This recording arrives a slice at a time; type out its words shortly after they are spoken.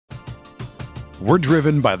We're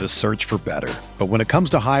driven by the search for better. But when it comes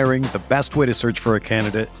to hiring, the best way to search for a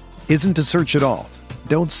candidate isn't to search at all.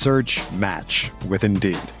 Don't search, match with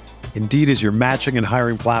Indeed. Indeed is your matching and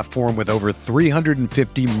hiring platform with over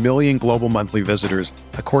 350 million global monthly visitors,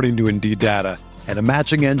 according to Indeed data, and a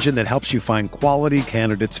matching engine that helps you find quality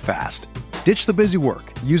candidates fast. Ditch the busy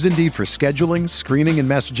work. Use Indeed for scheduling, screening, and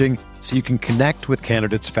messaging so you can connect with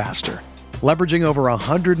candidates faster. Leveraging over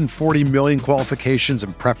 140 million qualifications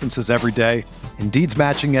and preferences every day, Indeed's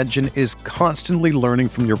matching engine is constantly learning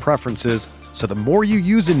from your preferences, so the more you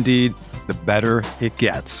use Indeed, the better it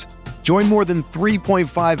gets. Join more than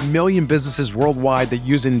 3.5 million businesses worldwide that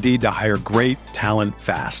use Indeed to hire great talent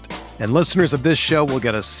fast. And listeners of this show will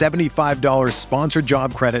get a $75 sponsored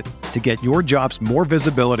job credit to get your jobs more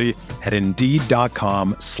visibility at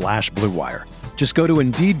Indeed.com/Blue Wire. Just go to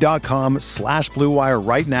Indeed.com/Blue Wire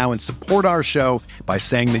right now and support our show by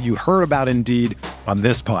saying that you heard about Indeed on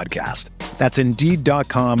this podcast. That's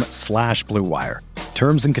Indeed.com/Blue Wire.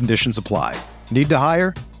 Terms and conditions apply. Need to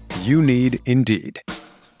hire? You need Indeed.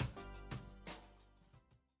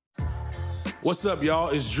 What's up, y'all?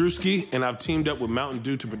 It's Drewski, and I've teamed up with Mountain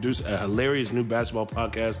Dew to produce a hilarious new basketball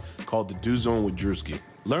podcast called The Dew Zone with Drewski.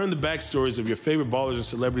 Learn the backstories of your favorite ballers and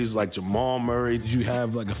celebrities like Jamal Murray. Did you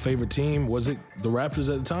have like a favorite team? Was it the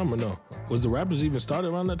Raptors at the time or no? Was the Raptors even started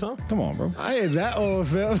around that time? Come on, bro. I ain't that old,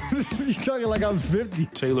 fam. You talking like I'm 50.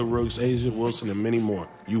 Taylor Rooks, Asia Wilson, and many more.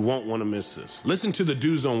 You won't want to miss this. Listen to The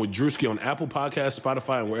Dew Zone with Drewski on Apple Podcasts,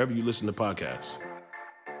 Spotify, and wherever you listen to podcasts.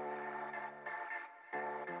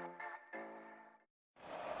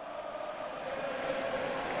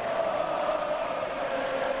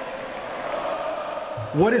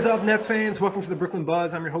 What is up, Nets fans? Welcome to the Brooklyn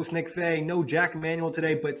Buzz. I'm your host, Nick Fay. No Jack Emanuel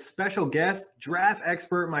today, but special guest, draft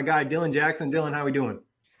expert, my guy, Dylan Jackson. Dylan, how we doing?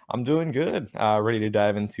 I'm doing good. Ready to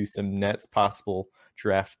dive into some Nets possible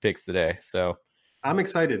draft picks today. So I'm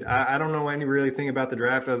excited. I don't know any really thing about the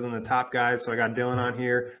draft other than the top guys, so I got Dylan on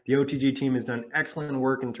here. The OTG team has done excellent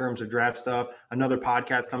work in terms of draft stuff. Another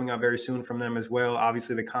podcast coming out very soon from them as well.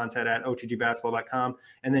 Obviously, the content at otgbasketball.com.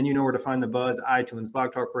 And then you know where to find the Buzz, iTunes,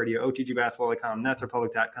 Blog Talk Radio, otgbasketball.com,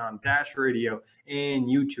 netsrepublic.com, Dash Radio, and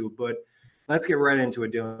YouTube. But let's get right into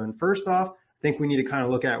it, Dylan. First off, I think we need to kind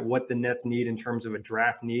of look at what the Nets need in terms of a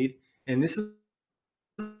draft need. And this is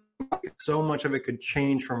so much of it could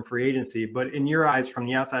change from free agency, but in your eyes, from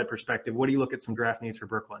the outside perspective, what do you look at some draft needs for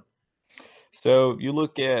Brooklyn? So you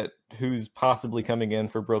look at who's possibly coming in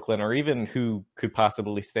for Brooklyn, or even who could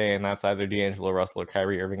possibly stay, and that's either D'Angelo Russell or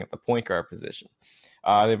Kyrie Irving at the point guard position.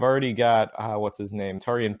 They've already got,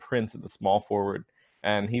 Taurean Prince at the small forward,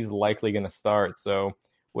 and he's likely going to start. So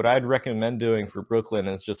what I'd recommend doing for Brooklyn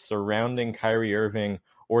is just surrounding Kyrie Irving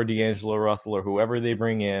or D'Angelo Russell or whoever they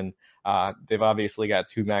bring in. They've obviously got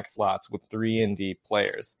two max slots with 3 and D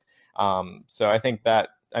players. So I think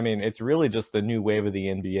that, it's really just the new wave of the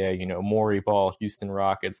NBA, Morey Ball, Houston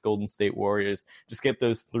Rockets, Golden State Warriors. Just get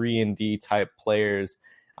those 3 and D type players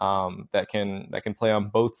that can play on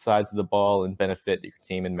both sides of the ball and benefit your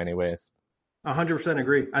team in many ways. 100%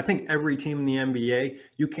 agree. I think every team in the NBA,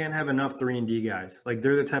 you can't have enough 3-and-D guys. Like,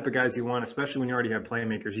 they're the type of guys you want, especially when you already have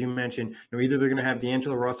playmakers. You mentioned, either they're going to have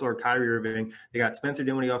D'Angelo Russell or Kyrie Irving. They got Spencer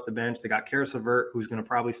Dinwiddie off the bench. They got Karis LeVert, who's going to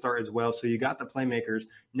probably start as well. So you got the playmakers.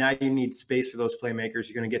 Now you need space for those playmakers.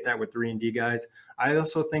 You're going to get that with 3-and-D guys. I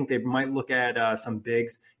also think they might look at some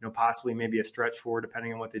bigs, possibly maybe a stretch forward,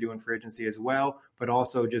 depending on what they do in free agency as well, but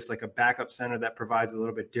also just like a backup center that provides a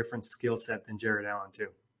little bit different skill set than Jared Allen too.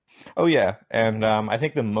 Oh, yeah. And I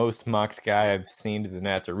think the most mocked guy I've seen to the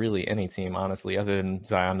Nets, or really any team, honestly, other than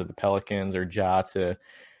Zion to the Pelicans or Ja to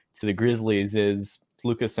the Grizzlies, is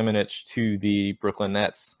Luka Šimanić to the Brooklyn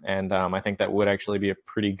Nets. And I think that would actually be a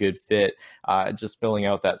pretty good fit, just filling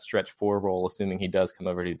out that stretch 4 role, assuming he does come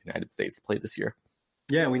over to the United States to play this year.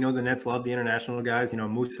 Yeah, we know the Nets love the international guys.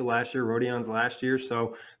 Musa last year, Rodion's last year.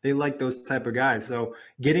 So they like those type of guys. So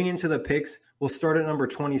getting into the picks, we'll start at number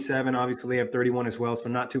 27. Obviously, they have 31 as well, so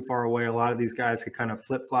not too far away. A lot of these guys could kind of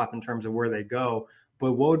flip-flop in terms of where they go.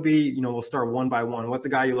 But what would be, we'll start one by one. What's a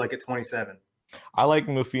guy you like at 27? I like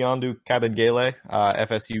Mufiondu Kabengele,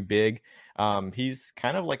 FSU big. He's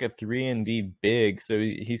kind of like a 3-and-D big, so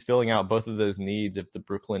he's filling out both of those needs if the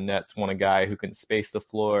Brooklyn Nets want a guy who can space the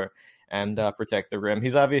floor and protect the rim.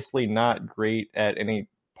 He's obviously not great at any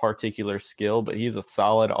particular skill, but he's a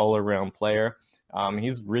solid all-around player.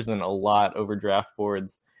 He's risen a lot over draft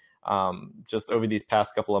boards just over these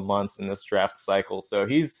past couple of months in this draft cycle. So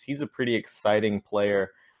he's a pretty exciting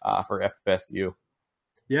player for FSU.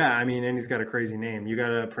 Yeah, and he's got a crazy name. You got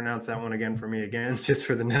to pronounce that one again for me again, just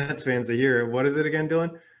for the Nets fans to hear. What is it again,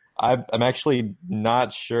 Dylan? I'm actually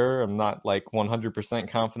not sure. I'm not like 100%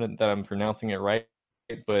 confident that I'm pronouncing it right,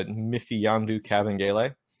 but Mfiondu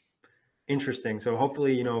Kabengele. Interesting. So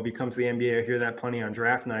hopefully, if he comes to the NBA, I hear that plenty on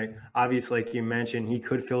draft night. Obviously, like you mentioned, he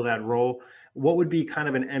could fill that role. What would be kind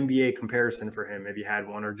of an NBA comparison for him if you had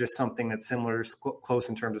one, or just something that's similar, close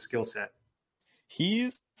in terms of skill set?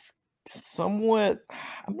 He's somewhat,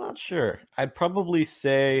 I'm not sure. I'd probably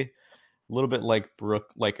say a little bit like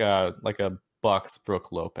like a Bucks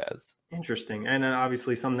Brook Lopez. Interesting. And then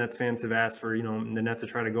obviously some Nets fans have asked for, the Nets to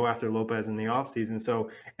try to go after Lopez in the offseason.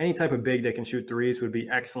 So any type of big that can shoot threes would be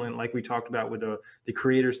excellent. Like we talked about with the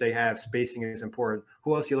creators they have, spacing is important.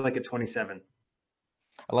 Who else you like at 27?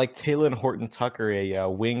 I like Talen Horton-Tucker, a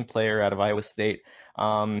wing player out of Iowa State.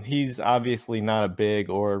 He's obviously not a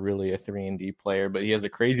big or really a 3-and-D player, but he has a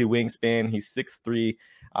crazy wingspan. He's 6'3".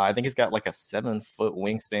 I think he's got like a 7-foot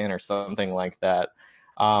wingspan or something like that.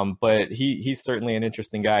 But he's certainly an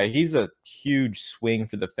interesting guy. He's a huge swing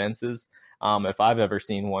for the fences, if I've ever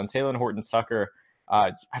seen one. Talen Horton-Tucker,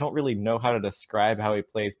 I don't really know how to describe how he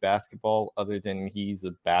plays basketball other than he's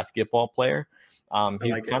a basketball player.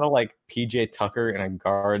 He's kind of like PJ Tucker in a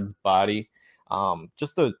guard's body.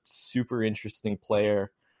 Just a super interesting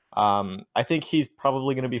player. I think he's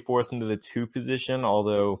probably going to be forced into the 2 position,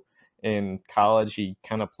 although in college he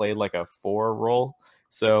kind of played like a 4 role.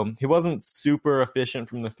 So he wasn't super efficient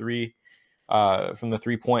from the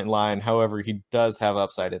 3-point line. However, he does have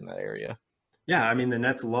upside in that area. Yeah, I mean, the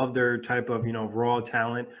Nets love their type of, raw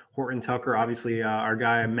talent. Horton-Tucker, obviously, our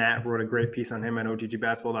guy Matt wrote a great piece on him at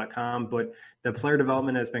OTGbasketball.com, but the player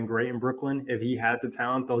development has been great in Brooklyn. If he has the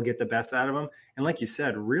talent, they'll get the best out of him. And like you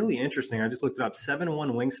said, really interesting. I just looked it up,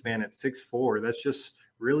 7'1" wingspan at 6'4". That's just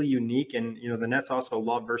really unique. And, the Nets also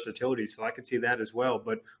love versatility, so I could see that as well.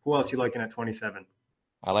 But who else you liking at 27?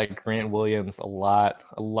 I like Grant Williams a lot.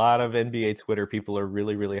 A lot of NBA Twitter people are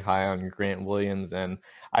really, really high on Grant Williams, and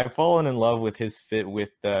I've fallen in love with his fit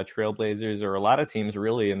with Trailblazers, or a lot of teams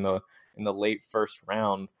really in the late first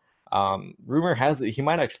round. Rumor has it he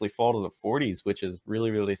might actually fall to the 40s, which is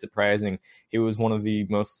really, really surprising. He was one of the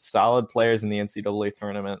most solid players in the NCAA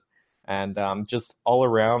tournament, and just all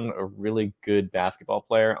around a really good basketball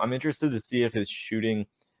player. I'm interested to see if his shooting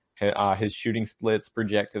splits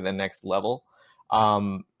project to the next level.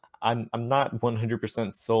 I'm not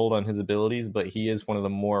 100% sold on his abilities, but he is one of the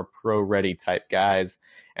more pro-ready type guys.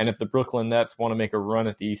 And if the Brooklyn Nets want to make a run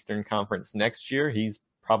at the Eastern Conference next year, he's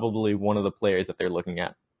probably one of the players that they're looking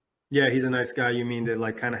at. Yeah, he's a nice guy. You mean to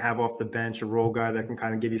like kind of have off the bench a role guy that can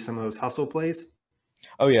kind of give you some of those hustle plays?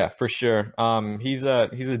 Oh yeah, for sure. He's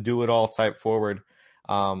a do-it-all type forward.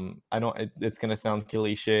 It's going to sound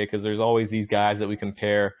cliche because there's always these guys that we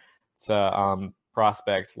compare to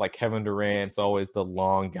prospects like Kevin Durant's always the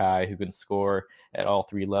long guy who can score at all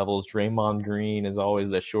 3 levels. Draymond Green is always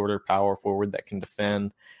the shorter power forward that can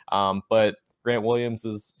defend. But Grant Williams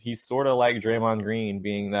he's sort of like Draymond Green,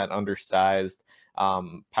 being that undersized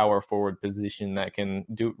power forward position that can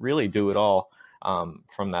do it all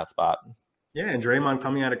from that spot. Yeah, and Draymond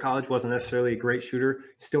coming out of college wasn't necessarily a great shooter.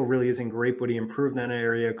 Still really isn't great, but he improved in that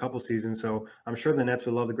area a couple seasons. So I'm sure the Nets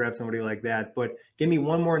would love to grab somebody like that. But give me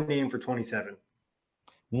one more name for 27.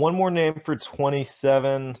 One more name for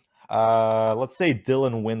 27. Let's say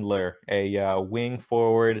Dylan Windler, a wing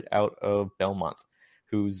forward out of Belmont,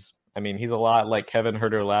 he's a lot like Kevin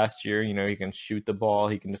Huerter last year. He can shoot the ball,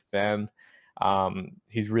 he can defend.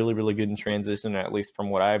 He's really, really good in transition, at least from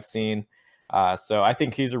what I've seen. So I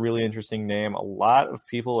think he's a really interesting name. A lot of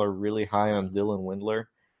people are really high on Dylan Windler,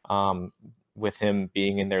 with him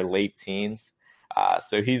being in their late teens.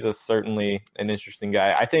 So he's certainly an interesting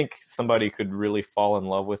guy. I think somebody could really fall in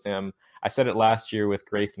love with him. I said it last year with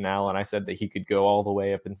Grayson Allen. I said that he could go all the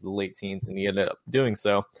way up into the late teens, and he ended up doing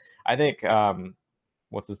so. I think, Dylan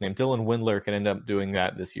Windler can end up doing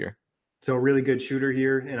that this year. So a really good shooter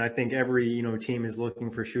here, and I think every team is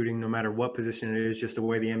looking for shooting, no matter what position it is. Just the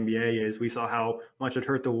way the NBA is, we saw how much it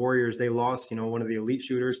hurt the Warriors. They lost, one of the elite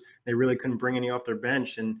shooters. They really couldn't bring any off their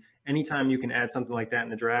bench. And anytime you can add something like that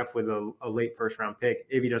in the draft with a late first round pick,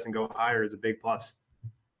 if he doesn't go higher, is a big plus.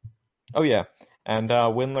 Oh yeah, and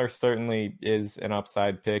Windler certainly is an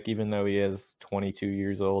upside pick, even though he is 22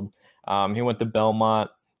 years old. He went to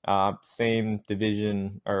Belmont, same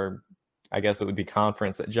division, or I guess it would be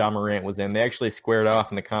conference that Ja Morant was in. They actually squared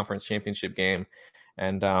off in the conference championship game,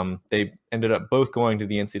 and they ended up both going to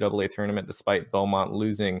the NCAA tournament despite Belmont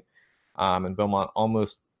losing, and Belmont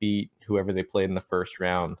almost beat whoever they played in the first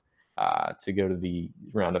round to go to the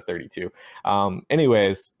round of 32.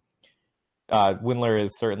 Anyways, Windler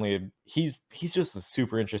is certainly he's just a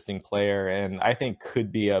super interesting player, and I think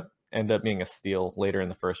could be end up being a steal later in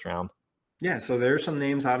the first round. Yeah, so there's some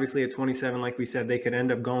names obviously at 27, like we said, they could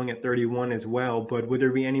end up going at 31 as well. But would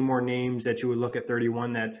there be any more names that you would look at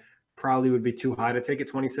 31 that probably would be too high to take at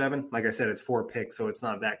 27? Like I said, it's 4 picks, so it's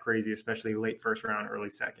not that crazy, especially late first round, early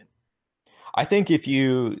second. I think if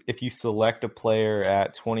you select a player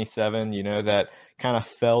at 27, that kind of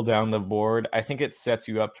fell down the board, I think it sets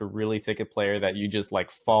you up to really take a player that you just like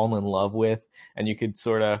fall in love with, and you could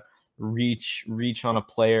sort of reach on a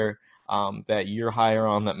player that you're higher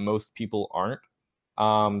on that most people aren't.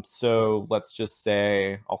 So let's just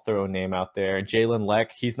say I'll throw a name out there, Jalen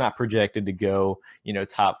Leck. He's not projected to go,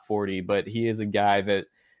 top 40, but he is a guy that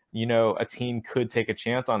a team could take a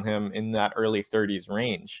chance on him in that early 30s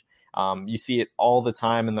range. You see it all the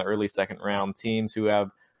time in the early second round. Teams who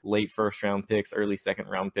have late first round picks, early second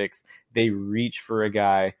round picks, they reach for a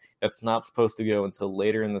guy that's not supposed to go until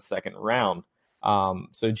later in the second round.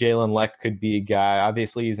 So Jalen Leck could be a guy.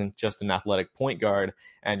 Obviously, he's just an athletic point guard,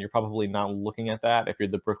 and you're probably not looking at that. If you're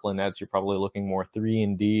the Brooklyn Nets, you're probably looking more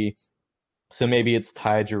 3-and-D. So maybe it's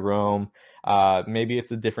Ty Jerome. Maybe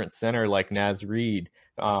it's a different center like Naz Reid,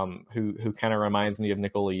 who kind of reminds me of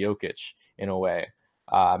Nikola Jokic in a way.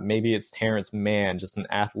 Maybe it's Terrence Mann, just an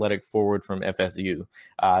athletic forward from FSU.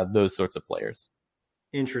 Those sorts of players.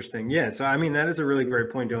 Interesting. Yeah. So, I mean, that is a really great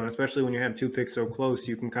point, Dylan, especially when you have 2 picks so close.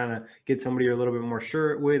 You can kind of get somebody you're a little bit more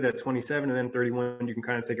sure with at 27, and then 31, you can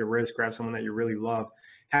kind of take a risk, grab someone that you really love.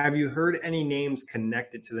 Have you heard any names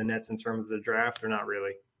connected to the Nets in terms of the draft or not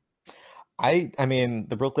really? I mean,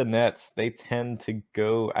 the Brooklyn Nets, they tend to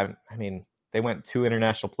go. I mean, they went 2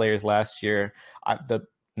 international players last year. The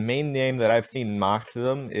main name that I've seen mocked to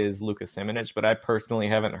them is Luka Simonic, but I personally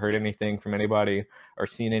haven't heard anything from anybody or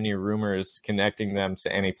seen any rumors connecting them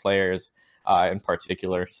to any players in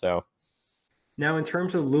particular. So now, in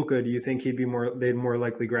terms of Luka, do you think they'd more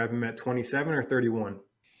likely grab him at 27 or 31?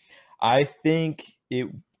 I think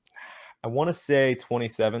I want to say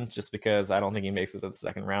 27, just because I don't think he makes it to the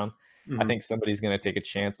second round. I think somebody's going to take a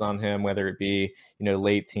chance on him, whether it be,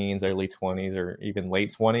 late teens, early 20s, or even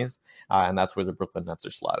late 20s. And that's where the Brooklyn Nets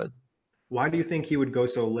are slotted. Why do you think he would go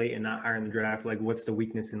so late and not higher in the draft? Like, what's the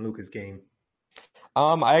weakness in Luka's game?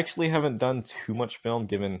 I actually haven't done too much film,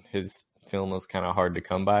 given his film was kind of hard to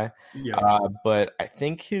come by. Yeah. But I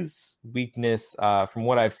think his weakness, from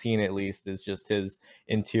what I've seen at least, is just his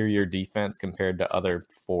interior defense compared to other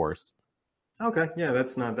fours. Okay, yeah,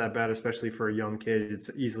 that's not that bad, especially for a young kid.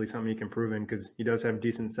 It's easily something you can prove in because he does have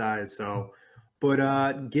decent size. So,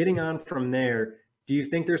 but getting on from there, do you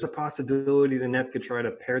think there's a possibility the Nets could try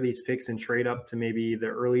to pair these picks and trade up to maybe the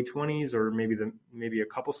early 20s or maybe a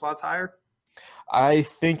couple slots higher? I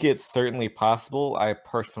think it's certainly possible. I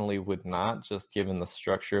personally would not, just given the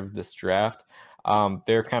structure of this draft.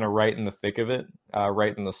 They're kind of right in the thick of it,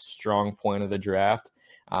 right in the strong point of the draft.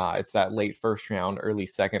 It's that late first round, early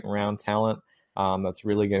second round talent that's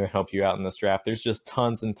really going to help you out in this draft. There's just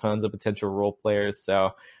tons and tons of potential role players.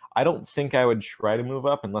 So I don't think I would try to move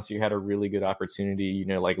up unless you had a really good opportunity,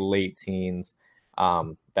 like late teens,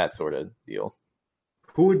 that sort of deal.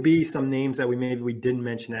 Who would be some names that we didn't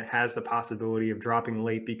mention that has the possibility of dropping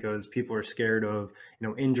late because people are scared of,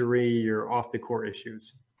 injury or off the court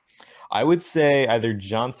issues? I would say either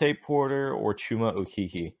Jontay Porter or Chuma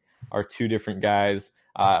Okeke are two different guys.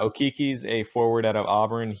 Okeke's a forward out of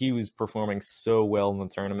Auburn. He was performing so well in the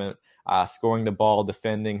tournament, scoring the ball,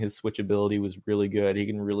 defending. His switchability was really good. He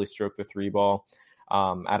can really stroke the three ball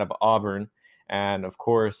out of Auburn. And, of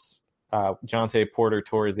course, Jontay Porter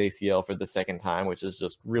tore his ACL for the second time, which is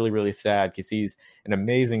just really, really sad because he's an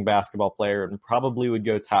amazing basketball player and probably would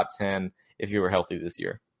go top 10 if he were healthy this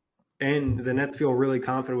year. And the Nets feel really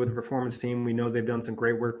confident with the performance team. We know they've done some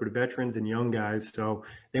great work with veterans and young guys, so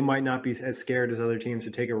they might not be as scared as other teams to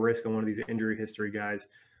take a risk on one of these injury history guys.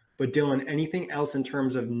 But Dylan, anything else in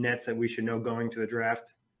terms of Nets that we should know going to the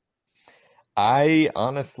draft? I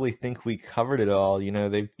honestly think we covered it all.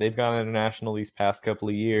 They've gone international these past couple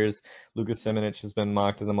of years. Luka Simonic has been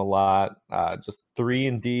mocked to them a lot. Just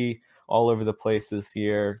 3-and-D all over the place this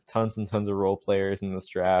year. Tons and tons of role players in this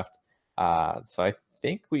draft. So I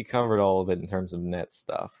think we covered all of it in terms of Nets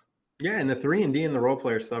stuff. Yeah, and the 3-and-D and the role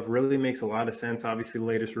player stuff really makes a lot of sense. Obviously, the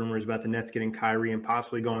latest rumors about the Nets getting Kyrie and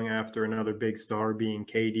possibly going after another big star being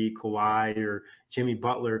KD, Kawhi, or Jimmy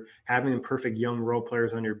Butler. Having the perfect young role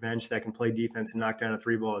players on your bench that can play defense and knock down a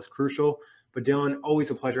three ball is crucial. But Dylan, always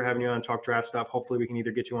a pleasure having you on Talk Draft Stuff. Hopefully we can either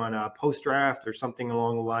get you on a post-draft or something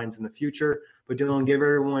along the lines in the future. But Dylan, give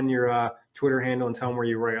everyone your Twitter handle and tell them where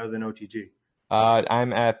you write other than OTG.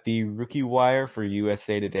 I'm at the Rookie Wire for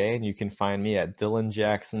USA Today, and you can find me at Dylan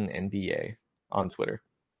Jackson NBA on Twitter.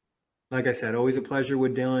 Like I said, always a pleasure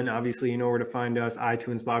with Dylan. Obviously, you know where to find us: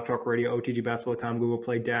 iTunes, Blog Talk Radio, OTGBasketball.com, Google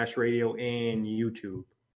Play, Dash Radio, and YouTube.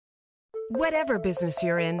 Whatever business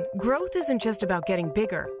you're in, growth isn't just about getting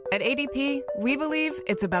bigger. At ADP, we believe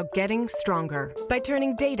it's about getting stronger by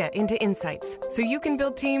turning data into insights so you can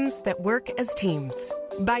build teams that work as teams.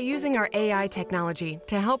 By using our AI technology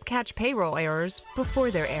to help catch payroll errors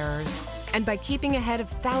before they're errors. And by keeping ahead of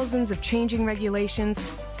thousands of changing regulations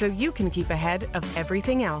so you can keep ahead of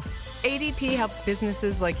everything else. ADP helps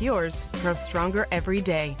businesses like yours grow stronger every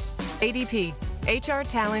day. ADP, HR,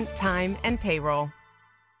 talent, time, and payroll.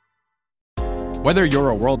 Whether you're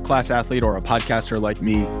a world-class athlete or a podcaster like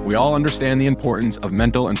me, we all understand the importance of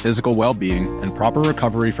mental and physical well-being and proper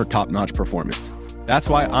recovery for top-notch performance. That's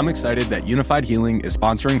why I'm excited that Unified Healing is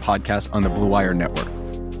sponsoring podcasts on the Blue Wire Network.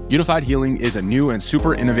 Unified Healing is a new and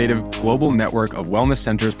super innovative global network of wellness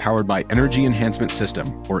centers powered by Energy Enhancement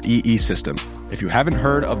System, or EE System. If you haven't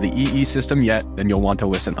heard of the EE System yet, then you'll want to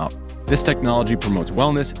listen up. This technology promotes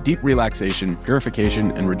wellness, deep relaxation,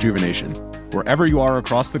 purification, and rejuvenation. Wherever you are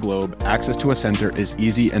across the globe, access to a center is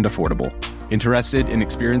easy and affordable. Interested in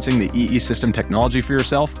experiencing the EE System technology for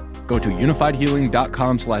yourself? Go to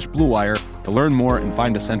unifiedhealing.com/bluewire to learn more and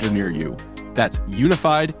find a center near you. That's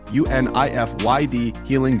unified, UNIFYD,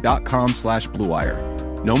 healing.com/bluewire.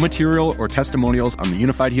 No material or testimonials on the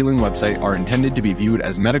Unified Healing website are intended to be viewed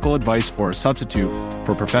as medical advice or a substitute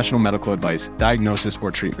for professional medical advice, diagnosis,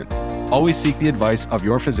 or treatment. Always seek the advice of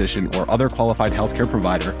your physician or other qualified healthcare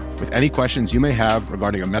provider with any questions you may have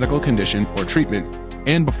regarding a medical condition or treatment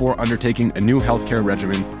and before undertaking a new healthcare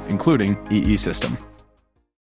regimen, including EE System.